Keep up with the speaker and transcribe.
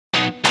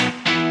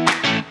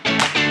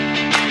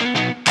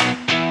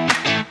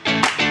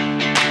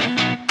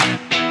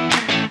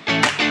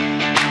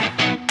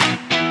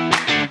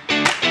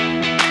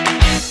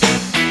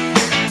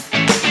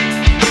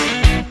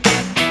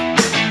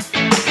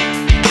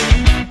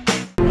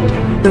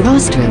The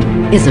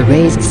rostrum is a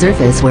raised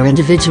surface where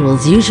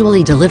individuals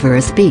usually deliver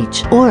a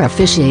speech or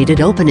officiated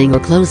opening or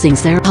closing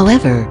ceremony.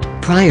 However,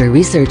 prior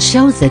research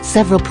shows that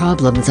several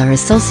problems are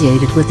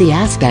associated with the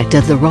aspect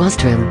of the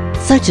rostrum,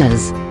 such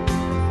as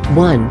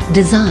 1.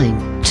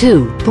 Design,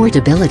 2.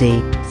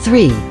 Portability,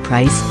 3.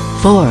 Price,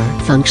 4.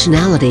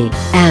 Functionality,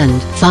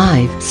 and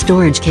 5.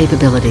 Storage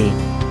capability.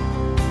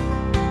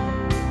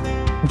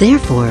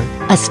 Therefore,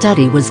 a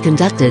study was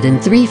conducted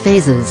in 3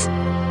 phases.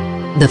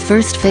 The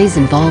first phase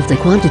involved a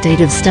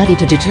quantitative study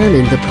to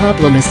determine the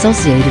problem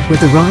associated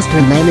with the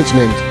rostrum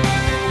management.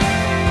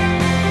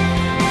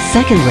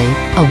 Secondly,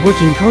 a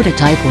working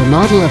prototype or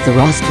model of the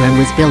rostrum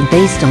was built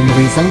based on the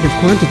result of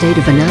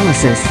quantitative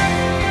analysis.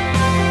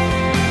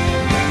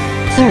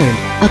 Third,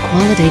 a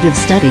qualitative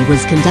study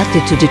was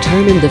conducted to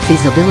determine the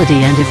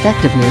feasibility and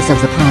effectiveness of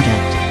the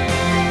product.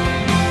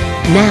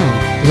 Now,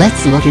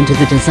 let's look into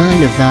the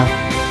design of the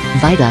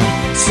Vita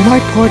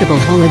Smart Portable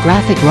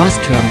Holographic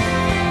Rostrum.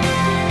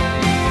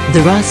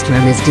 The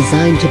rostrum is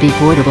designed to be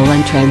portable and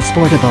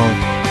transportable.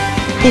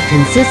 It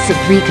consists of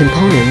 3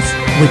 components,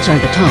 which are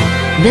the top,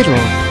 middle,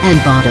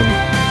 and bottom.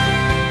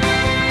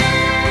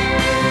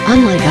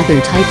 Unlike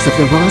other types of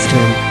the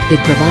rostrum, it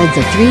provides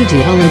a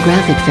 3D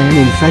holographic fan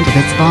in front of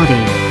its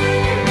body.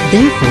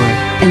 Therefore,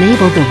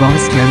 enable the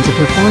rostrum to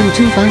perform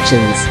 2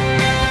 functions.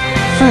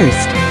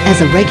 First,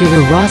 as a regular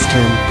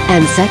rostrum,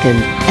 and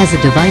second, as a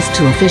device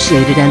to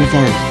officiate an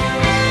event.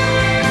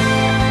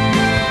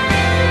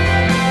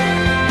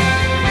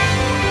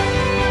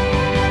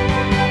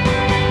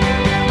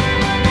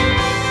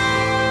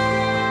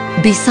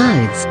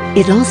 Besides,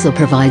 it also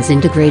provides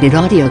integrated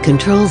audio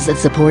controls that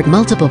support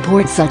multiple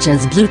ports such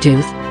as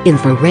Bluetooth,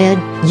 infrared,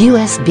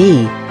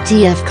 USB,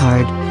 TF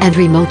card, and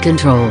remote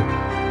control.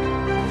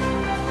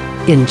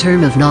 In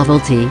terms of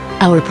novelty,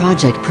 our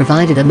project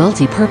provided a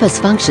multi-purpose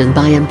function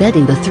by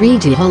embedding the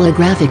 3D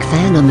holographic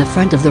fan on the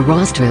front of the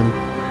rostrum.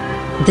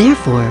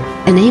 Therefore,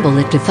 enable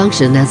it to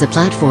function as a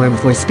platform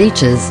for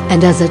speeches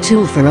and as a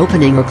tool for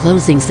opening or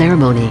closing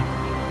ceremony.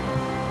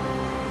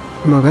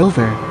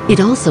 Moreover, it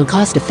also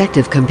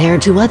cost-effective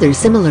compared to other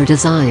similar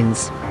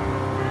designs.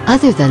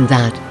 Other than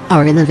that,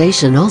 our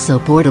innovation also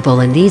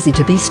portable and easy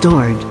to be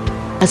stored.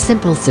 A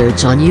simple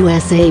search on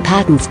USA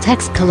Patents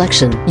text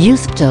collection,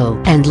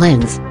 USPTO, and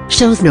Lens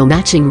shows no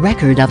matching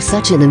record of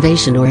such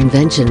innovation or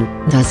invention,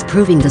 thus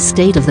proving the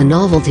state of the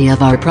novelty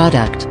of our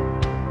product.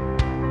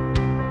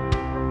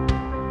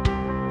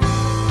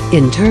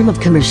 In terms of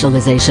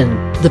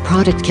commercialization, the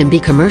product can be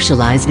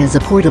commercialized as a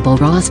portable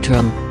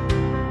rostrum.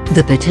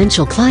 The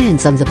potential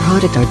clients of the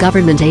product are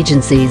government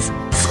agencies,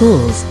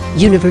 schools,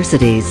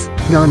 universities,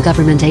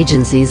 non-government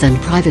agencies and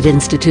private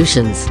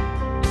institutions.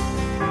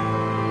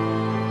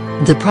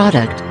 The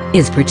product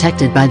is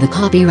protected by the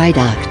Copyright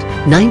Act,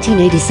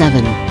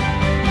 1987.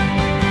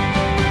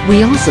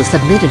 We also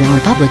submitted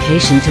our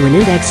publication to an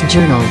index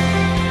journal.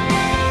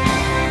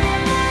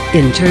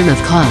 In terms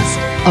of cost,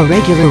 a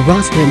regular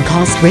rostrum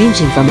cost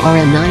ranging from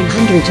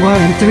Rm900 to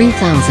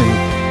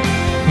Rm3000.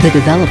 The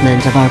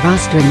development of our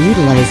rostrum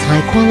utilizes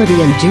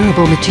high-quality and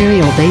durable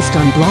material based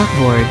on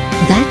blockboard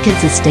that can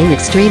sustain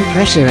extreme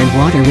pressure and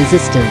water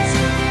resistance.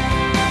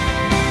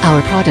 Our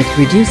product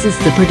reduces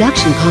the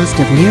production cost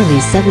of nearly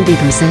 70%,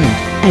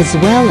 as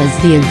well as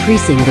the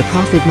increasing the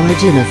profit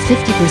margin of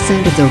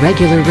 50% of the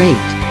regular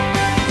rate.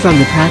 From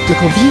the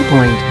practical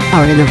viewpoint,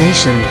 our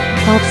innovation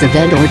helps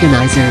event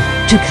organizer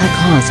to cut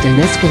cost and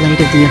escalate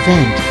the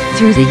event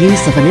through the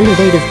use of an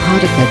innovative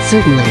product that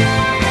certainly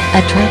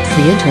attracts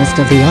the interest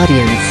of the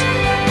audience.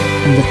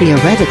 From the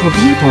theoretical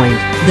viewpoint,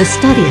 the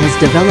study has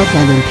developed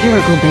an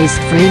empirical-based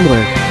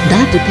framework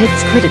that depicts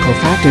critical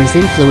factors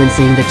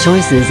influencing the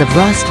choices of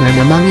rostrum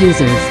among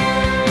users.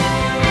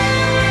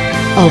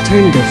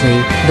 Alternatively,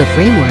 the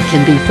framework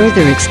can be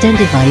further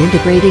extended by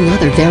integrating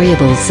other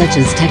variables such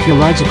as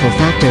technological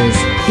factors,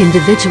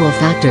 individual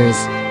factors,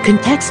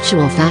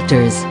 contextual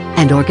factors,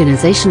 and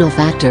organizational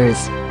factors.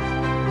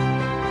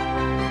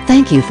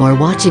 Thank you for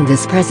watching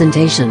this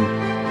presentation.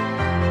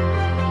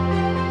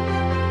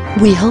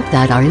 We hope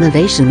that our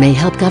innovation may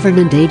help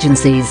government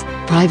agencies,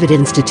 private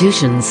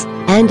institutions,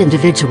 and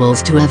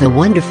individuals to have a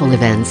wonderful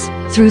events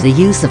through the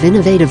use of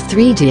innovative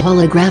 3D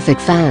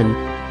holographic fan,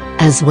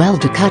 as well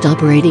to cut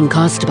operating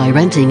cost by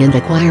renting and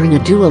acquiring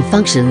a dual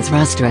functions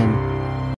rostrum.